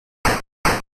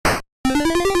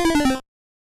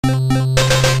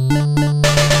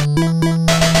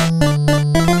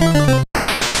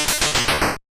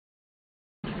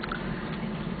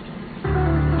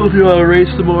Well, do you want to race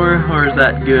some more, or is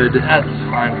that good? That's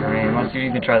fine for me, unless you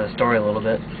can try the story a little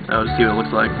bit. Oh, see what it looks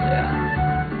like.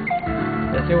 Yeah.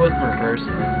 Let's see what reverse is.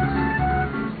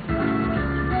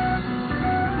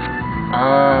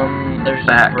 There's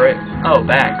back. Oh,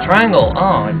 back. Triangle.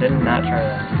 Oh, I did not try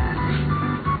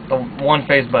that. The one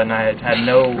face button I had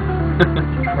no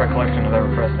recollection of ever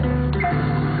pressing.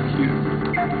 Cute.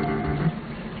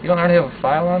 You don't already have a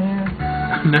file on here?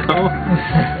 No.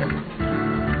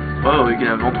 Whoa, you can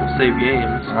have multiple save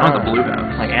games. Oh, the blue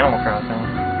house. Like Animal Crossing.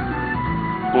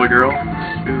 Boy, girl.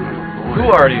 Ooh, boy. Who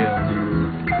are you?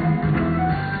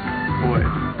 Boy.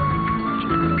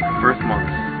 Birth month,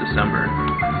 December.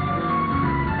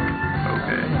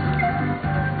 Okay.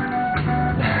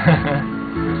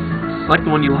 Select the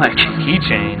one you like.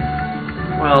 Keychain.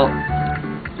 Well,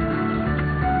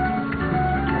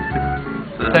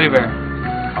 Teddy bear.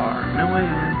 Car. No way.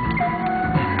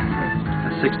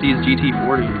 The 60s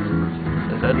GT40.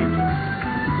 Is that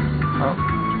Oh.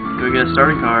 Do we get a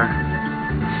starting car?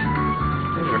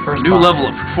 Your first New box. level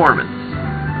of performance.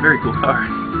 Very cool car.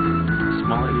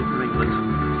 Small idea from England.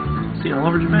 Seen all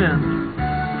over Japan.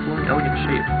 Elegant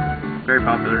shape. Very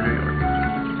popular in New York.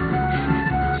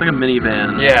 It's like a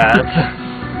minivan. Yeah, it's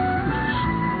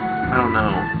I don't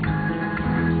know.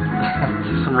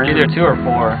 Some random... either 2 or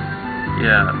 4.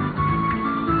 Yeah.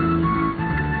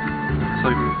 It's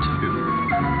like 2.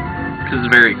 Because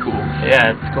it's very cool.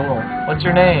 Yeah, it's cool. What's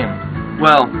your name?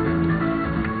 Well,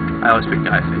 I always pick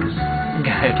Guy Face.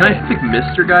 Guy Can I pick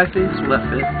Mr. Guy Face? Will that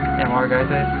fit? MR Guy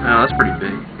Face? Oh, that's pretty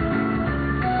big.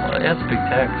 Well, yeah, it's big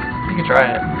text. You can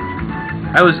try it.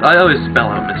 I always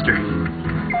spell out Mr.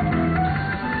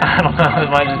 I don't know, it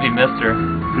might just be Mr.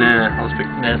 Nah, I'll just pick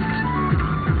Mist.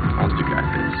 I'll just do Guy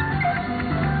Face.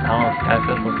 I don't know if Guy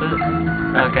Face will fit.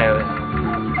 Okay.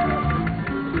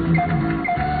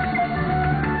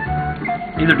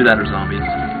 Either do that or zombies.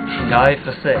 Guy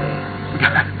Face.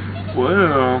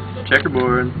 Whoa,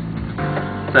 checkerboard.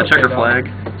 Is that checker flag?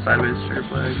 Sideways checker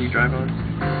flag you drive on?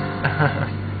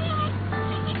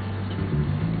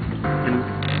 And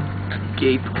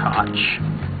Gape Koch.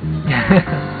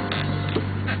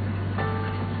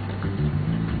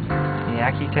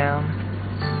 Yaki Town.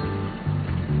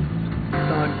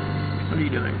 Dog, what are you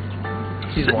doing?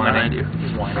 He's Sitting whining. behind you.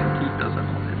 He's whining. He does that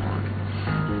all day long.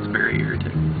 It's very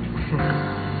irritating.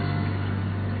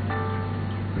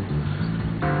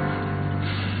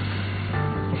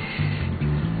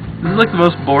 This is like the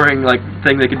most boring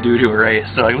thing they could do to a race.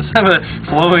 So let's have a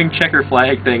flowing checker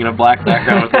flag thing in a black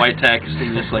background with white text,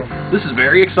 and just this is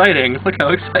very exciting. Look how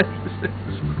exciting this is.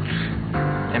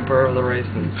 Emperor of the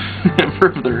races. Emperor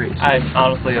of the races. I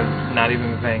honestly have not even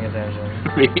been paying attention.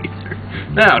 Me either.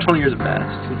 Now, 20 years have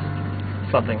passed.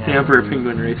 Something The happened. Emperor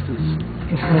Penguin races.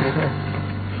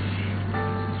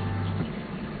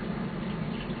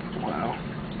 Wow.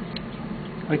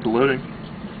 I like the loading.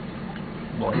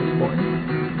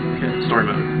 Okay, story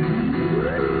mode.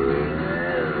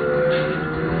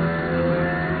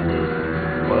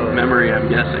 Whoa. Memory, I'm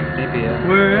guessing. CPS.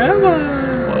 Where am I?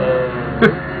 Whoa.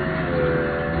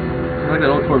 I like that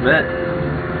old Corvette.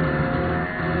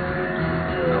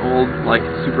 The old,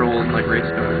 super old,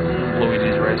 race car.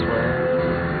 Luigi's Raceway.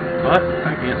 What?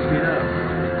 I can't speed up.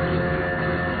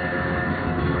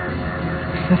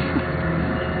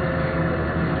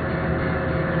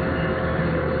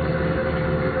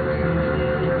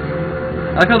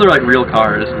 I like how they're real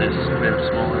cars and it's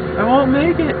smaller. I won't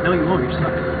make it! No, you won't, you're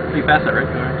stuck. You passed that red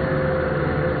car.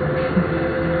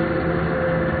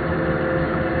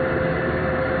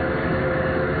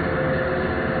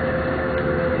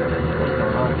 What's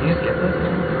going on? Can you skip this?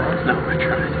 No, I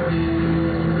tried.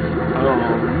 Oh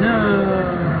no!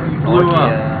 You blew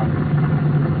up.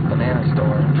 Banana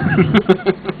store.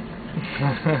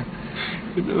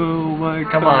 Oh my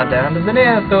god. Come on down to the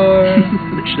banana store.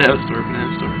 They should have a store,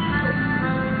 banana store.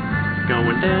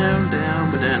 Going down,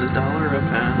 down, bananas $1 a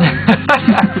pound.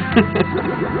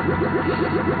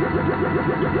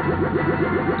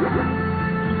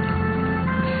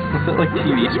 What's that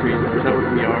TV screen? Or is that what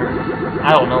we are?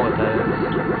 I don't know what that is.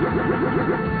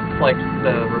 It's like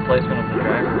the replacement of the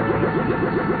driver or whatever it is.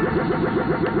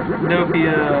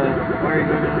 Nopia, why are you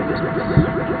going out of business?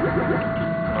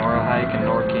 Nora Hike and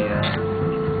Norkia.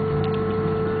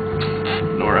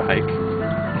 Nora Hike.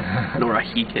 Nora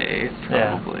Hike,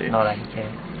 probably. Yeah, Nora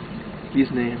Hike.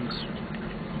 These names.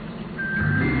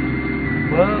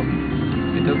 Well,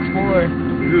 get to explore.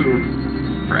 Ooh,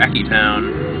 Fracky Town.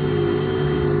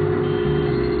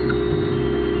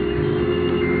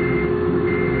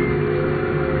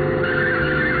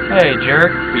 Hey,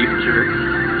 jerk. Beef jerk.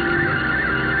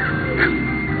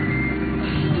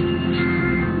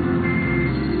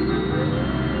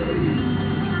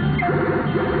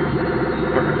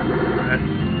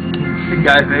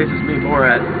 Guy face is me,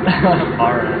 Borat.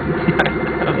 Borat.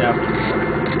 Yeah.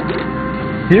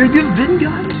 Here you've been,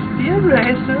 guys. Yeah,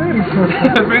 right, sir.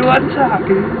 Everyone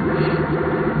talking.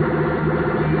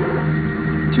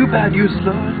 Too bad you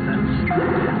lost.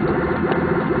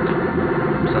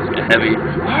 Sounds like a heavy.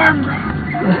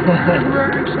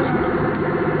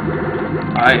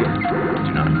 I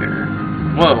do not care.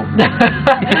 Whoa.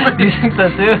 You think so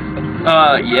too?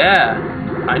 Yeah.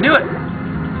 I knew it.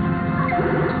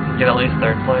 Get at least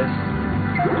 3rd place.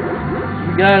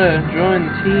 You gotta join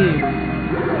the team.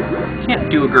 You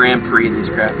can't do a Grand Prix in these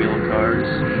crappy old cars.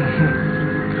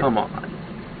 Come on.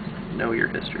 Know your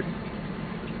history.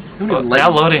 Well, now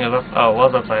loading is up. Oh, it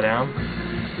was upside down.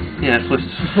 Yeah, it flips.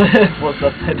 It flips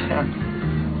upside down.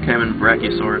 Okay, I'm in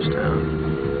Brachiosaurus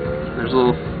Town. There's a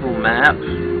little map.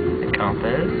 The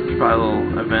compass. There's probably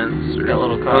little events. Or, got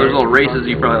little cars. Oh, there's little races.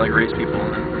 You probably like race people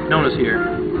in. No one is here.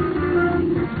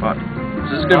 But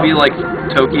is this gonna be like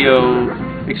Tokyo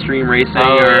Extreme Racing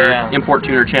or Import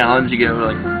Tuner Challenge? You go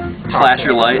like flash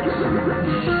your lights.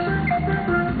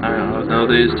 I don't know. No,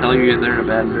 they just tell you they're in a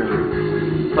bad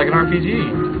mood. It's like an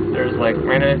RPG. There's like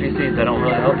random NPCs that don't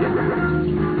really help you.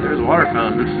 There's a water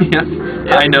fountain. Yeah.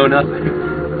 I know nothing.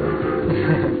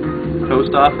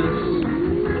 Post office.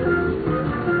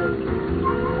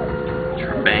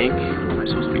 Bank. What am I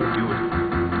supposed to be doing?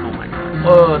 Oh my god.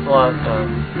 Whoa, it's a lot of stuff.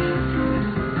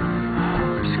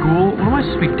 School? What am I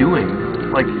supposed to be doing?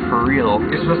 Like, for real?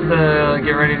 You're supposed to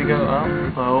get ready to go up.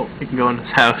 Oh, you can go in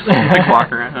his house. Like, walk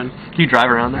around. Can you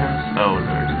drive around their house? Oh,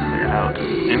 there's their house.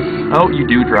 And, oh, you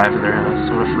do drive in their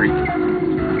house. What a freak.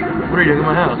 What are you doing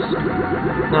in my house?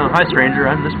 No, hi stranger,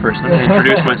 I'm this person. I'm going to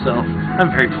introduce myself.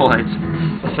 I'm very polite.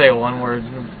 Say one word.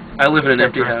 I live in an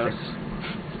empty house.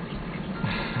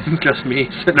 Just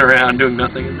me, sitting around doing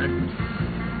nothing in there.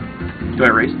 Do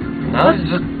I race? No, it's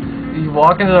just, you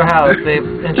walk into their house, they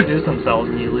introduce themselves,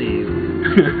 and you leave.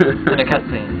 In a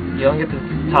cutscene. You don't get to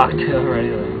talk to them or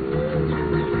anything.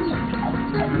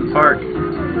 In the park.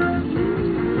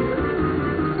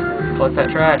 Collect that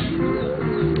trash. I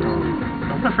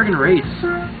want to friggin' race.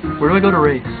 Where do I go to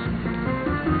race?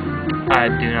 I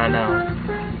do not know.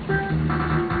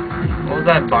 What was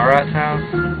that, Barat's house?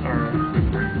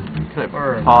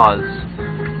 Or pause.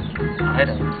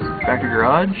 Items. Back to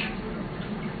garage?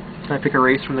 Can I pick a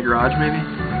race from the garage, maybe?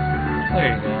 There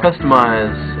you go.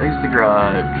 Customize. Exit the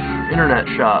garage.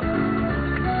 Internet shop.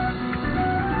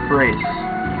 Race.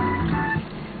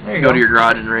 There you go to your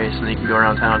garage and race, and then you can go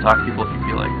around town and talk to people if you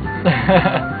feel like it.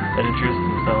 That introduce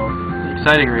themselves.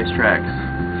 Exciting racetracks.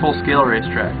 Full-scale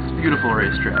racetracks. Beautiful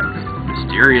racetracks.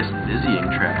 Mysterious, dizzying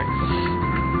tracks.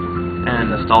 And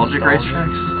nostalgic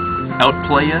racetracks.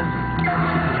 Outplay ya.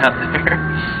 Out there.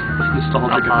 What's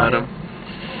nostalgic about them?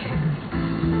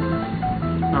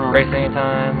 Race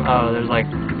anytime. Oh, there's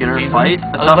like beginner fight.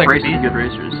 That's tough race with good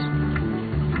racers.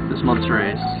 This month's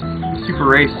race. Super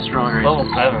race, strong race. Level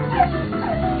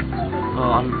 7.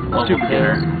 Well, I'm level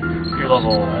beginner. You're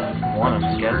level 1, I'm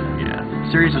guessing. Yeah.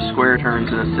 Series of square turns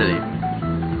in a city.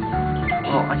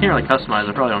 Well, I can't really customize.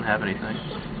 I probably don't have anything.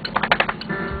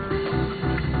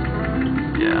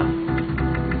 Yeah.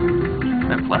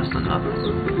 I have less than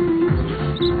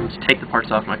nothing. Just take the parts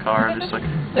off my car and just like.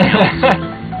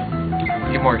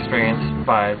 Get more experience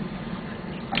by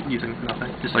using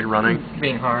nothing, just like running.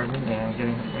 Being hard, yeah, making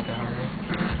it harder.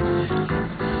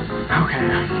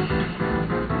 Okay.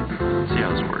 Let's see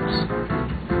how this works.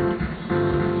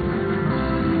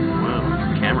 Whoa,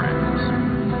 camera angles.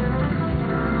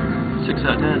 6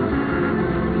 out of 10.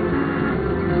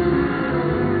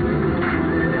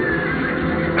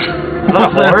 Is that a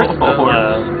horse?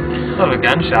 That was a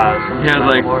gunshot. Yeah,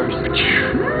 it's like.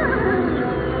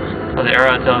 Oh, the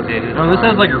arrow tells you. No, this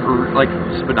has like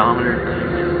speedometer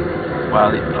thing.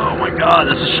 Wow, oh my god,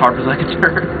 that's as sharp as I could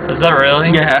turn. Is that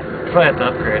really? Yeah. Probably have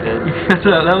to upgrade it.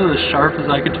 That was as sharp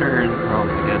as I could turn. Oh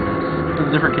my goodness.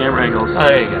 With different camera angles. Oh,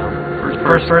 there you go.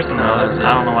 First person though. I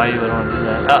don't know why you would want to do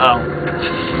that.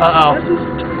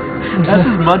 That's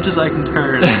as much as I can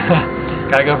turn.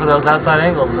 Gotta go for those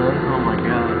outside angles, man. Oh my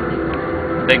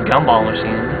god. Big gumball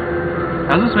machine.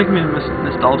 How's this making me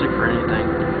nostalgic for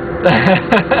anything?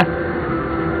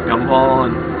 Gumball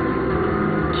and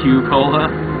Q-Cola.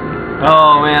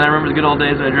 Oh man, I remember the good old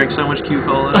days when I drank so much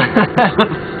Q-Cola.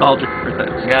 Nostalgic for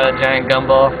that. Got a giant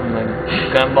gumball from the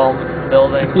gumball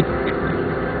building.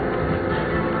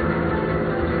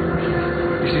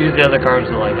 You should use the other cars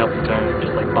to like help you turn and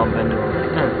just like bump into them.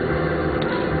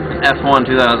 F1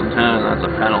 2010, that's a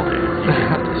penalty. You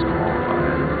get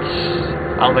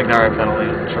disqualified. I don't think there are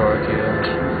penalties in ChoroQ.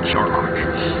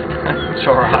 ChoroQ.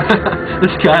 ChoroQ.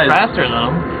 This guy is faster than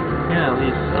him. Yeah, at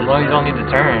least. As long as you don't need to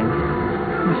turn.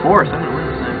 I'm fourth. I don't know what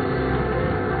to say.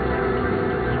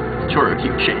 ChoroQ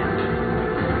champ.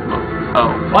 Oh,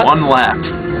 what? 1 lap.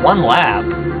 1 lap?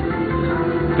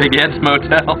 Big Ed's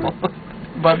Motel.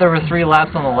 But there were 3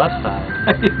 laps on the left side.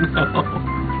 I know.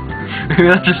 Maybe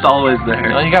that's just always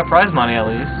there. Well, you got prize money at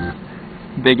least.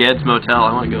 Big Ed's Motel.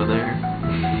 I want to go there.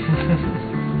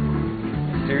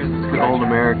 Seriously? Good old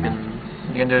American.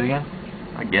 You gonna do it again?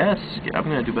 I guess. Yeah, I'm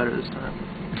gonna do better this time.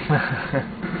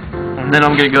 And then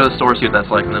I'm gonna go to the store, see what that's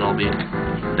like, and then I'll be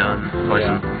done. Play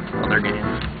some other games.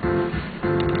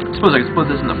 I suppose I can split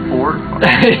this into 4 parts.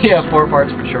 Yeah, 4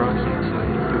 parts for sure.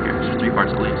 Who cares? Just 3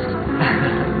 parts at least.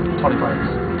 20 parts.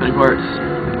 20 parts.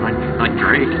 Like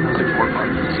Drake. That's like 4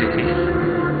 parts.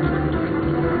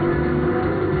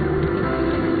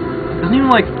 Doesn't even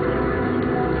like... I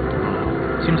don't know.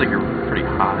 Seems like you're pretty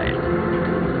high.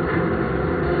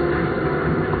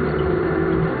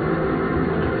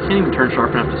 Can't even turn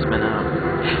sharp enough to spin out.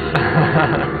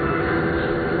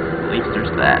 At least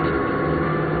there's that.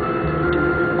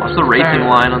 What's the racing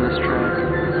line on this track?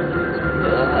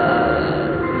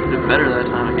 Did better that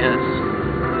time, I guess.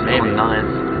 Maybe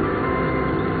 9th.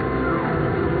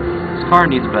 This car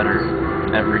needs better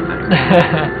everything.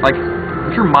 Like,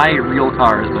 I'm sure my real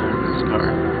car is better than this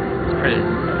car. It's pretty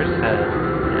sad.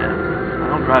 Yeah. I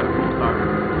don't drive a cool car.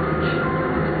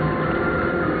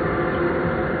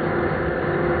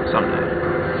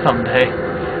 Someday.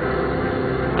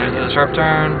 There's a sharp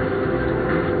turn.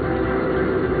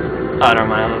 Oh, never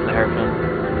mind, I left the hairpin.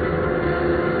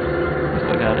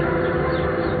 Still got it.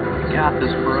 You got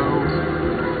this, bro.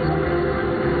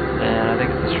 And I think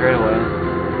it's a straightaway.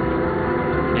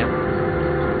 Yep.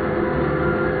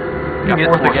 Got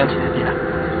fourth again. Yeah.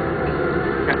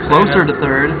 Got closer to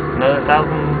 3rd. Another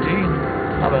 1,000 G.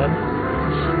 Not bad.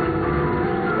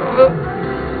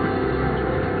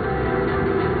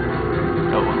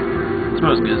 Oh well. It's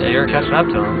most good. Yeah, you're catching up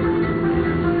to him.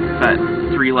 If I had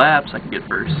 3 laps, I could get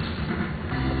first.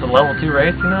 It's a level 2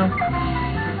 race, you know?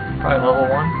 Probably level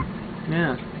 1.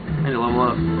 Yeah. I need to level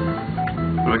up.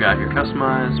 What do I got here?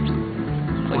 Customized.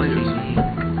 Players.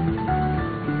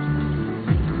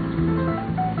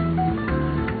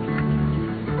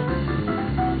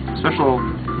 Special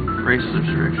races of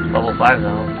restrictions. Level 5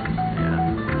 now. Yeah.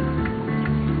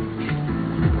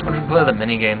 What if you play the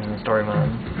mini games in story mode?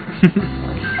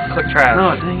 Click trash.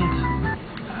 Oh, dang it.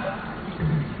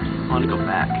 I want to go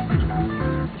back.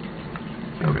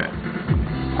 Okay.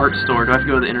 Part store. Do I have to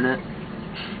go to the internet?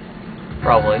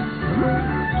 Probably.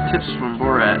 Tips from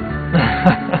Borat.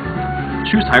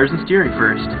 Choose tires and steering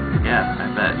first. Yeah, I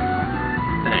bet.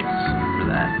 Thanks for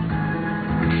that.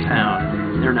 Town.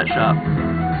 Internet shop.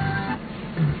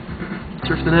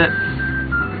 Surf the net.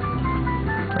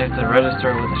 You have to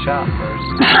register with the shop first.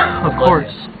 Of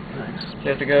course. Thanks. You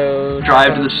have to go...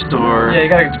 Drive to the store. Yeah, you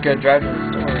gotta go drive to the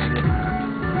store.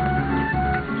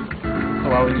 So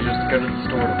why would you just go to the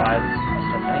store to buy this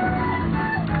thing?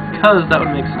 Because that would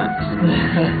make sense.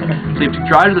 So you have to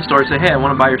drive to the store and say, hey, I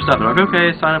want to buy your stuff. They're like,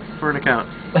 okay, sign up for an account.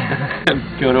 And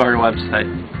go to our website.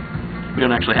 We don't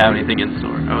actually have anything in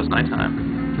store. Oh, it's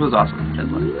nighttime. It was awesome.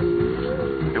 Headlights.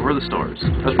 Okay, where are the stores?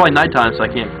 It was probably nighttime, so I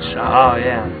can't shop. Oh,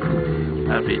 yeah.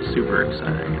 That'd be super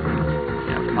exciting.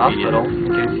 Yeah, Hospital,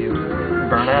 in case you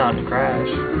burn out and crash.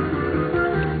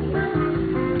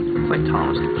 It's like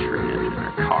Thomas can trade in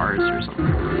or cars or something.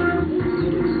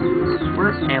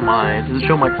 Where am I? Does it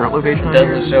show my current location on It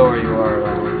here? doesn't show where you are.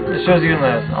 It shows you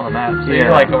on the map. So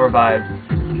you're like over by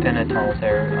Penetall's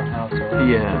house or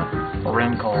Yeah.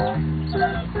 Rim call.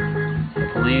 The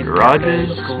police.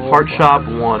 Garages, School, part shop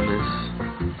 1 is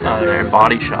there, and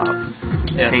body shop.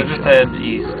 Yeah, so Paint just shop. head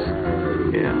east.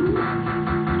 Yeah.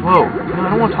 Whoa, no, I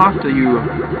don't want to talk to you,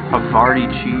 Havarti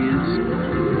cheese.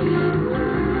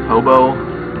 Hobo,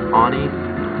 Ani.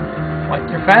 Like,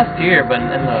 you're fast here, but in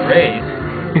the race.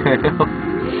 I know.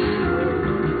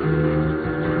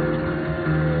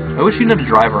 I wish you didn't have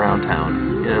to drive around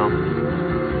town, you know.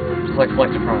 Just like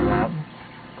select it from a map.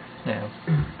 Yeah.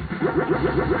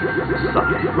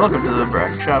 Welcome to the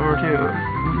bracket shop number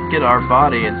 2. Get our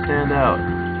body and stand out.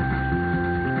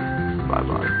 Buy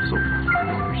body. So, I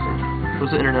don't understand.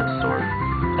 What's the internet store?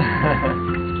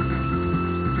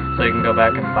 So you can go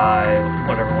back and buy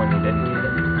whatever one you didn't get.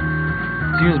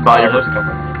 So you just buy there's different. a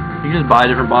couple. You can just buy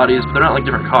different bodies, but they're not like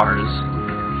different cars.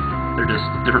 They're just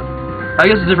different. I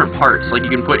guess it's different parts. Like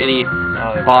you can put any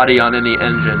body on any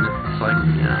engine. It's like,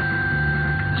 you know,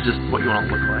 it's just what you want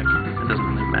to look like. It doesn't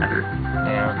really matter.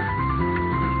 Yeah.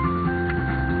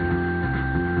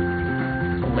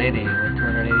 It's a lady with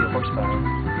 280 horsepower.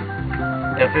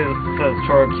 Yeah, it says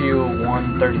ChoroQ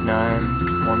 139,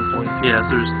 143. Yeah,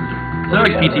 so there's. Is that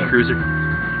like PT Cruiser?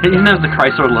 It even has the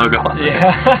Chrysler logo on it. Yeah.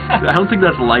 I don't think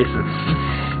that's licensed.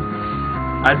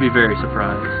 I'd be very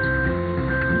surprised.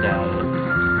 Doubt it.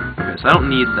 Okay, so I don't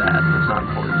need that. That's not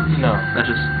important. No. That's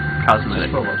just cosmetic.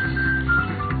 Just for looks.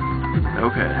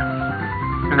 Okay.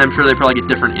 And I'm sure they probably get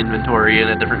different inventory in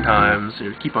at different times. So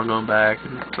you keep on going back.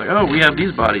 And it's like, oh, we have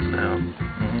these bodies now.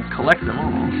 Collect them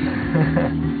all.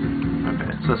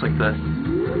 Okay, so that's like the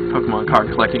Pokemon card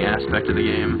collecting aspect of the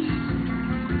game.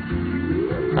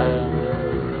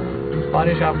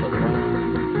 Body shop was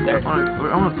there.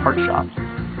 I want a part shop.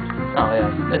 Oh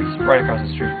yeah, it's right across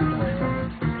the street.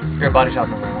 You're at body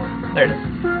shop number 1. There it is.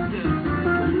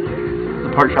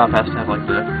 The part shop has to have like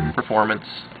the performance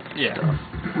Yeah. stuff.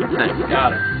 Thing.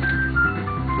 Got it.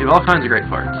 You have all kinds of great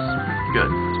parts.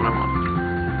 Good. That's what I want.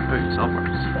 Oh, you can sell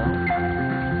parts.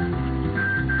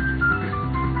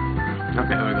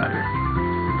 Okay, what do we got here?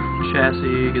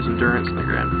 Chassis gives endurance in the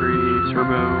Grand Prix.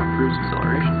 Turbo improves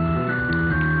acceleration.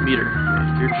 Meter.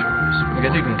 Your choice. I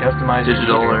guess you can customize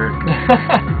Digital your alert.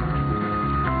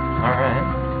 Alright.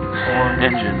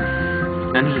 Engine.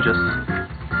 Engine just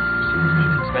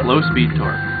Expensive. low speed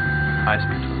torque. High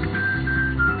speed torque.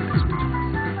 High speed torque.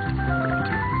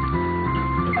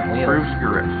 Great. Improves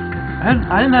grip. I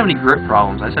didn't have any grip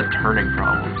problems. I just had turning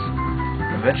problems.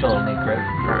 Eventually it'll need grip.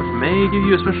 May give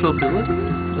you a special ability.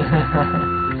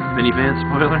 Minivan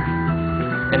spoiler.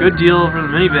 Good deal for the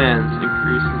minivans.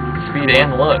 Increases Speed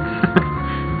and looks.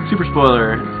 super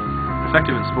spoiler.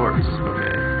 Effective in sports.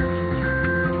 Okay.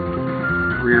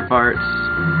 Rear parts.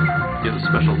 Give a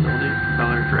special ability.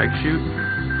 Color drag shoot.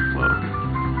 Whoa.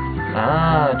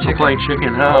 Ah, We're chicken. playing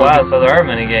chicken. Oh wow, so there are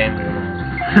many games in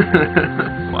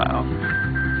this. Wow.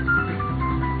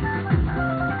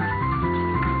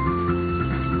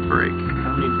 Brake. I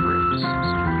don't need brakes.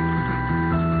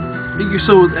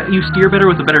 You steer better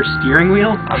with a better steering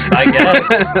wheel? I guess.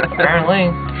 Apparently.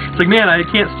 It's like, man, I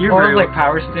can't steer Or very well. like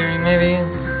power steering, maybe.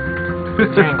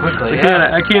 Steering quickly. Like, man,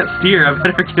 I can't steer. I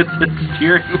better get the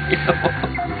steering wheel.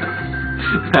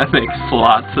 That makes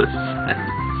lots of sense.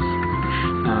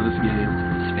 Oh, this game.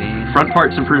 Speed. Front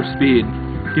parts improve speed.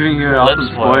 Giving you an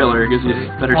awesome spoiler gives you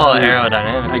better speed.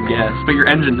 Aerodynamic. I guess. But your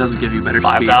engine doesn't give you better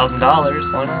speed. $5,000.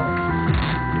 Why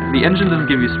not? The engine doesn't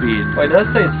give you speed. Wait, does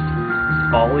it say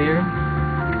Spalier?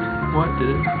 What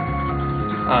did it?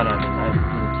 Oh, no, I'm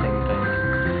seeing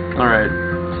things. Alright.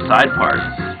 Side parts.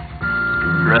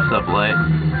 Dress up light.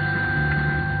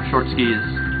 Short skis.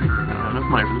 I don't have enough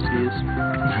money for the skis.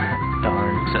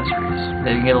 Darn. Accessories.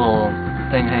 They can get a little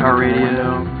thing hanging Car from the radio.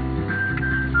 window.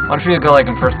 Why don't you go like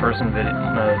in first person video?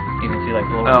 You can see like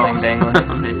the little thing dangling.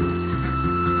 Maybe.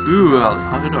 Ooh,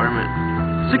 I'll adornment.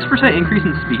 6% increase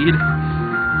in speed.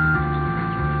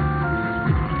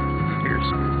 Here's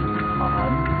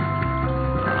Odd.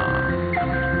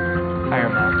 Higher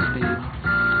max speed.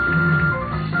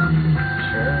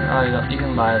 Sure. Oh, you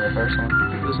can buy the first one.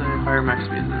 There's a higher max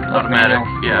speed. Automatic.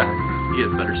 Yeah. You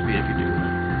get better speed if you do that.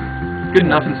 Good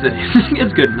enough in cities.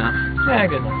 It's good enough. Yeah,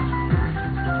 good enough.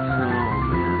 Oh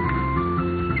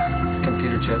man.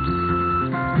 Computer chips.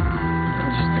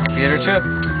 It's just a computer chip.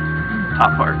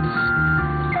 Top parts.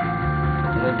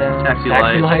 Taxi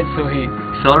light, sweet.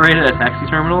 Accelerated at a taxi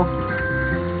terminal.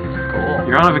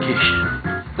 Cool. You're on a vacation.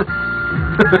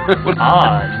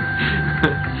 Odd.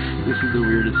 This is the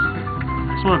weirdest. I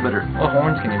just want a better. What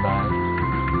horns can you buy?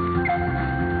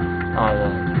 Oh,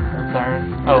 the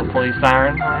siren. Oh, police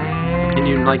siren. Can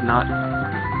you like not?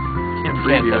 You can't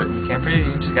preview it. You can't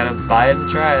preview. You just gotta buy it and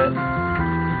try it.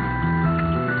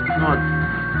 You want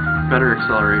better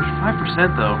acceleration.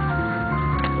 5% though.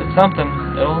 It's something.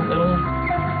 It'll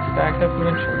stack up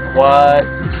eventually. What?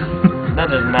 That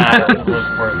does not look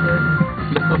worth it.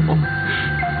 No.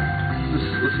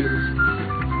 Let's see this.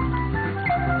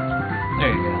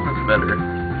 There you go. That's better.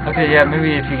 Okay, yeah,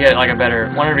 maybe if you get like a better,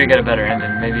 whenever you get a better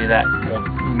engine, maybe that will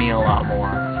mean a lot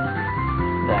more.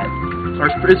 That.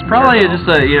 Or it's probably just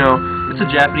a, you know, it's a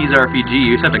Japanese RPG.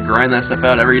 You just have to grind that stuff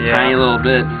out every tiny little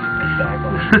bit.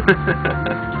 Exactly.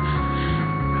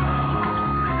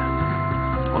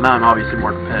 Well, now I'm obviously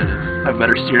more competitive. I have a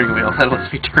better steering wheel. That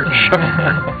lets me turn sharp.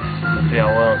 Let's see how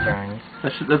well it turns.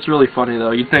 That's really funny,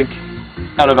 though. You'd think,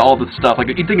 out of all the stuff, like,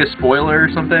 you'd think a spoiler or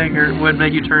something would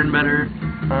make you turn better.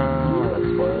 That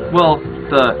spoiler. Well,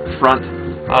 the front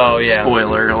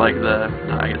spoiler, like the,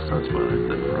 no, I guess not spoiler,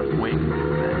 the front wing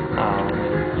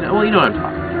thing. Yeah, well, you know what I'm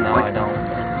talking about. No, like, I don't.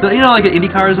 You know, like the Indy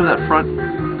cars with that front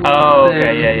Oh, thing?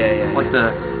 okay, yeah. Like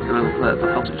that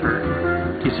helps you turn.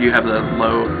 In case you have the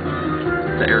low,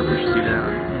 the air pushes you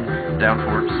down.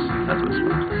 Downforce. That's what's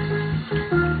fun.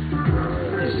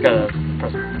 You just gotta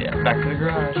press, back to the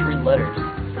garage, read letters.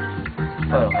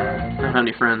 Oh. I don't have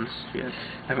any friends yet.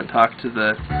 I haven't talked to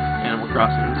the Animal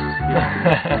Crossings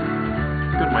yet.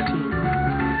 Go to my team.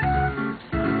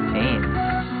 Team.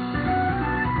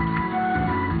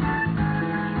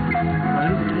 Oh,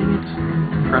 dang it.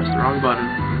 Pressed the wrong button.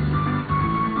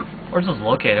 Where's this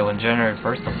located when January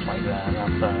 1st something like that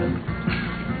outside?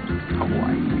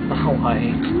 Hawaii.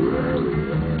 Hawaii.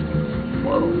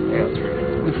 Whoa, yeah, that's pretty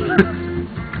good.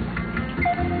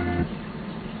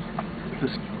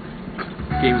 This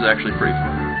game's actually pretty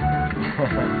fun.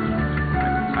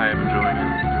 I am enjoying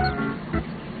it.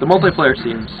 The multiplayer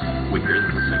seems weaker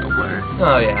than the single player.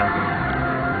 Oh, yeah.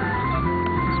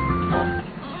 Well,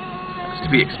 it's to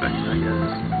be expected, I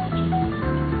guess.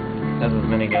 That's as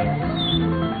many games.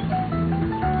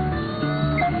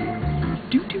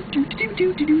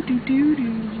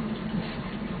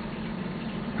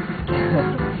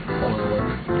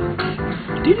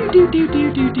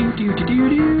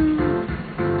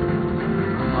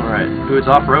 Alright, ooh, it's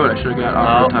off-road. I should have got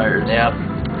off-road tires. Yep.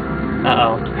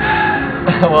 Uh-oh.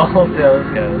 Well, we'll see how this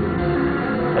goes.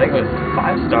 I think it was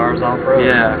 5 stars off-road.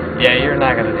 Yeah. Yeah, you're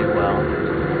not going to do well.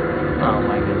 Oh,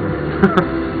 my goodness.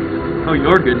 Oh,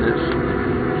 your goodness.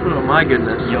 Oh, my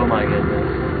goodness. Yo, my goodness.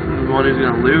 I'm the one who's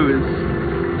going to lose.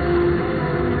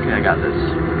 Okay, I got this.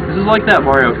 This is like that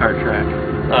Mario Kart track.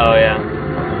 Oh, yeah.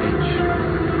 On the beach.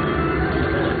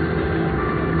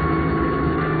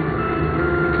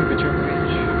 Cubiture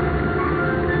Beach.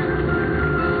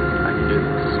 I can do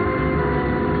this.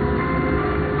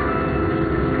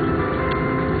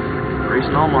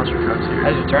 Racing all monster trucks here.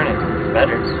 How's your turning?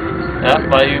 Better.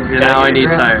 Yep, well, you now I need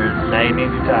tires. Now you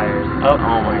need your tires. Oh,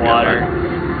 my water. God.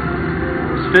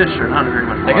 These fish are not very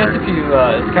much water. I guess if you,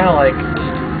 it's kind of like,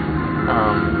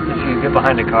 if you get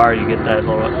behind a car, you get that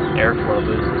little airflow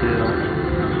boost too.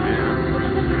 Yeah.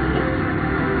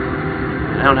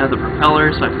 I don't have the propeller,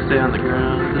 so I have to stay on the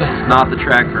ground. This is not the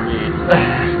track for me.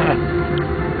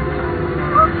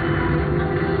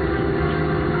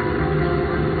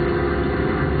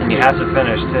 And you have to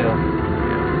finish too.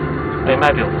 They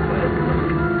might be able to quit.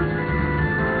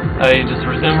 Oh, you just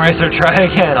resume race or try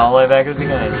again all the way back to the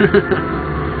beginning.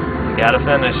 You gotta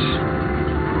finish.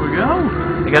 Here we go.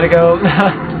 You gotta go.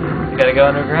 You gotta go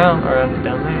underground or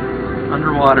down there.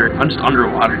 Underwater. I'm just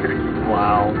underwater here.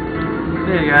 Wow.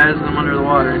 Hey guys, I'm under the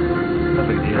water. No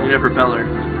big deal. I need a propeller.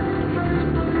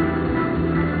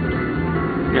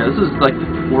 Yeah, this is like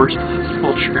the worst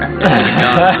possible track.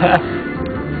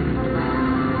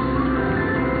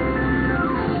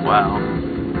 Wow.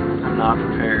 I'm not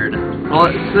prepared. Well,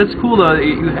 that's cool though.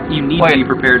 You need to be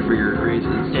prepared for your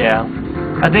races. Yeah.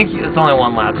 I think it's only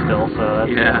 1 lap still, so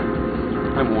that's yeah.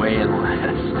 I'm way in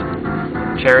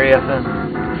last. Cherry FM.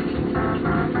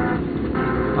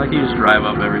 Like you just drive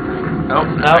up everything. Oh,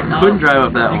 no, I no. couldn't drive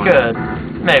up that You one. could.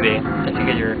 Maybe. If you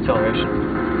get your acceleration.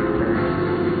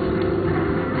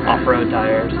 Off-road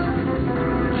tires.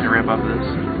 Should I ramp up this?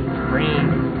 Green.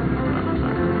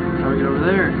 How do we get over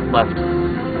there? Left. Oh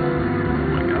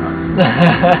my god.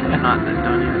 I'm not that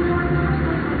done yet.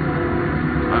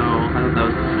 Oh, I thought that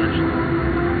was the finish line.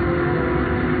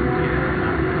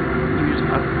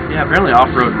 Yeah, apparently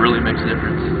off-road really makes a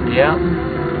difference. Yeah.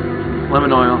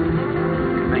 Lemon oil.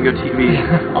 Mango TV.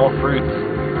 All fruits.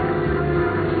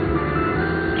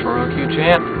 ChoroQ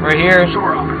champ. Right here.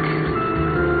 ChoroQ.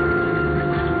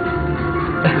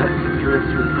 Drift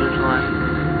through the finish line.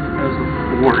 That was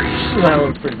the worst. That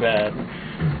looks pretty bad.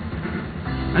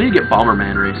 I need to get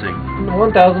Bomberman racing.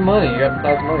 1,000 money. You got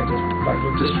 1,000 money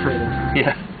just for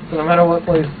yeah. So no matter what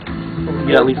place.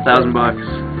 Yeah, at least $1,000 bucks.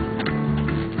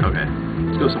 Okay,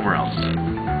 let's go somewhere else.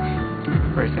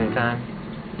 Race anytime.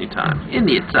 Anytime.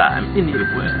 Anytime.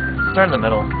 Anywhere. Start in the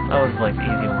middle. That was like the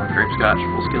easy one. Grape Scotch,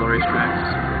 full scale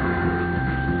racetracks.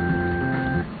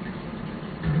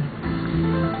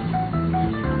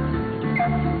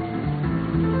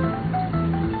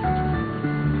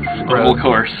 Oval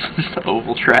course.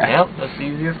 Oval track. Yep, that's the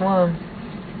easiest one.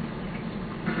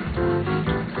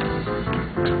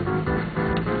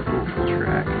 Oval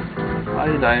track. Why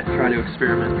did I try to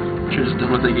experiment? Should have just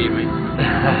done what they gave me.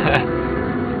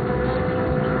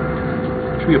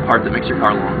 Should be a part that makes your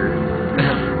car longer.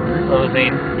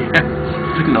 Limousine. Yeah.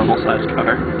 It's like a normal sized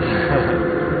car.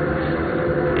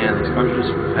 And these cars are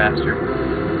just faster.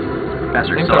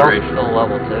 Faster acceleration. Still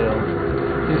level too.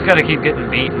 You just gotta keep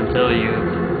getting beat until you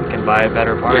can buy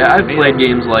better parts. Yeah, I've played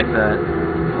games like that.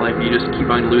 Like you just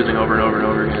keep on losing over and over and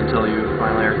over again until you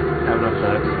finally have enough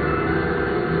sex.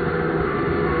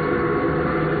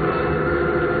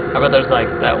 I bet there's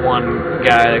like that one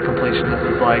guy, the completionist,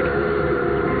 is like,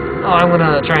 oh, I'm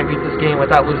gonna try and beat this game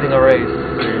without losing a race.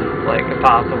 like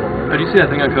impossible. Oh, did you see that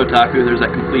thing on ChoroQ? There's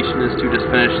that completionist who just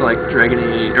finished like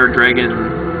Dragon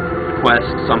Quest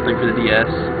something for the DS.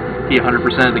 He 100%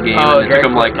 of the game. Oh, and it took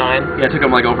him like 9? Yeah, it took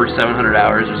him like over 700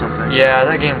 hours or something. Yeah,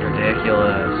 that game's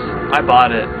ridiculous. I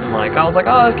bought it and I was like,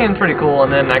 oh, this game's pretty cool,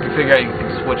 and then I could figure out you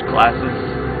can switch classes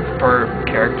per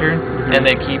character, and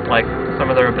they keep like some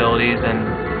of their abilities and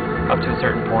up to a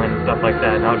certain point and stuff like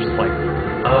that. And I was just like,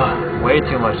 way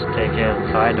too much to take in,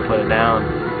 so I had to put it down.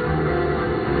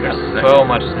 There's so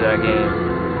much to that game.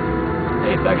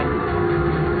 8 seconds.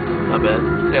 Not bad.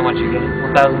 See how much you get?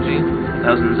 1,000 G?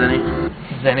 1,000 Zenny?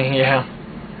 Zenny, yeah.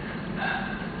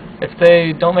 If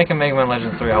they don't make a Mega Man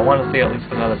Legends 3, I want to see at least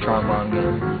another Trombone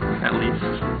game. At least.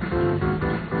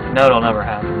 No, it'll never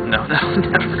happen. No, that'll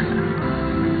never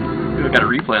happen. We got a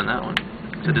replay on that one,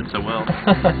 because it did so well.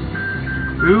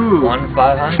 Ooh!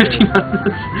 1,500.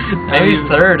 Maybe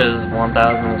third is 1,000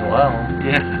 as well.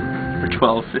 Yeah. Or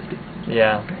 1,250.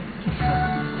 Yeah.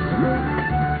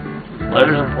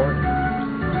 Letters important.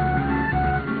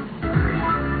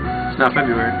 It's not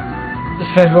February.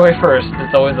 It's February 1st.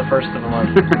 It's always the 1st of the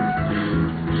month.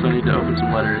 So I need to open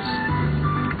some letters.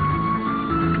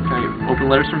 Can I open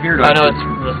letters from here? Oh no, it's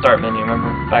the start menu,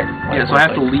 remember? Back, yeah, so I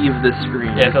have to leave this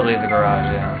screen. Yeah, I have to leave the garage,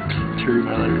 yeah. To read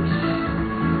my letters.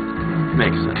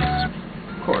 Makes sense.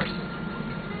 Of course.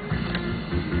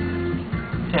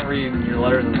 Can't read your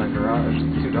letters in the garage.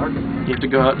 It's too dark in there. You have to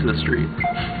go out to the street.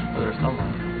 Where there's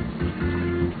sunlight.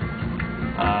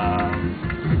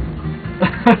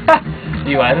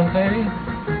 View items, maybe?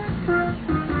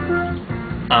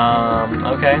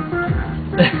 Okay.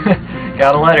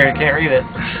 Got a letter, can't read it.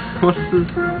 What's this?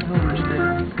 I don't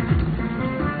understand.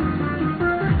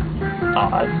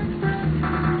 Odd.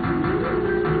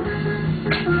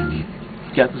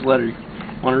 Got this letter.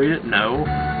 Want to read it? No.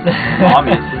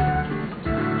 Obviously.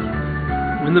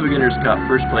 Win the Beginner's Cup.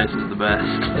 First place is the best.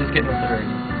 It's getting a third.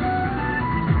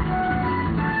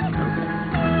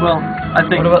 Okay. Well, I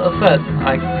think... What about the set?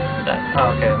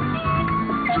 Oh, okay.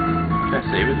 Can I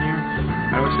save it here?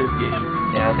 How do I save the game?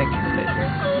 Yeah, I think you can save here.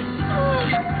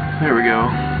 There we go.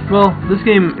 Well, this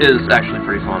game is actually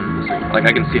pretty fun. Like,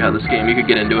 I can see how this game, you could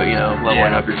get into it, you know,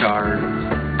 leveling up your car.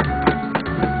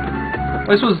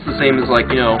 This was the same as, like,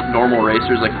 you know, normal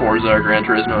racers like Forza or Gran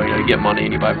Turismo, you know, you get money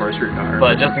and you buy parts for your car.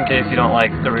 But just in case you don't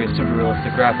like the super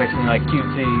realistic graphics and like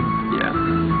cutesy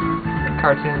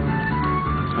cartoons.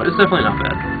 Oh, it's definitely not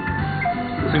bad.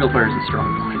 The single player is a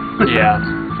strong point. Yeah,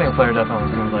 single player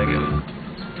definitely seems like it would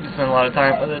spend a lot of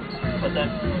time with it. But that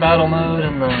battle mode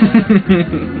and the...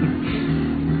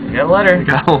 You got a letter. You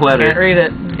got a letter. Can't read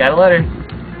it. You got a letter.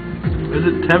 Is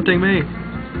it tempting me?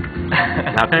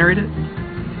 Now can I read it?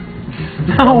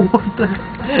 No, what the...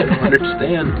 I don't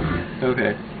understand.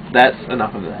 Okay, that's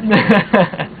enough of that.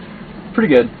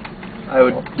 Pretty good. I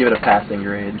would give it a passing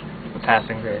grade. A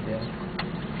passing grade, yeah.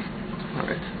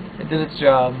 Alright. It did its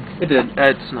job. It did.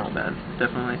 It's not bad.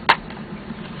 Definitely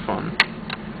fun.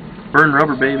 Burn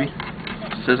rubber, baby.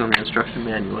 It says on the instruction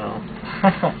manual.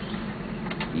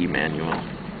 E-manual.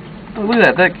 Oh, look at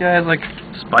that. That guy has like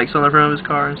spikes on the front of his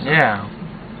cars. Yeah.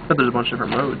 But there's a bunch of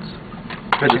different modes.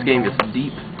 But this game gets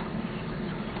deep.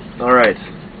 Alright.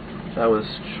 That was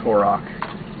ChoroQ.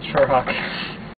 ChoroQ.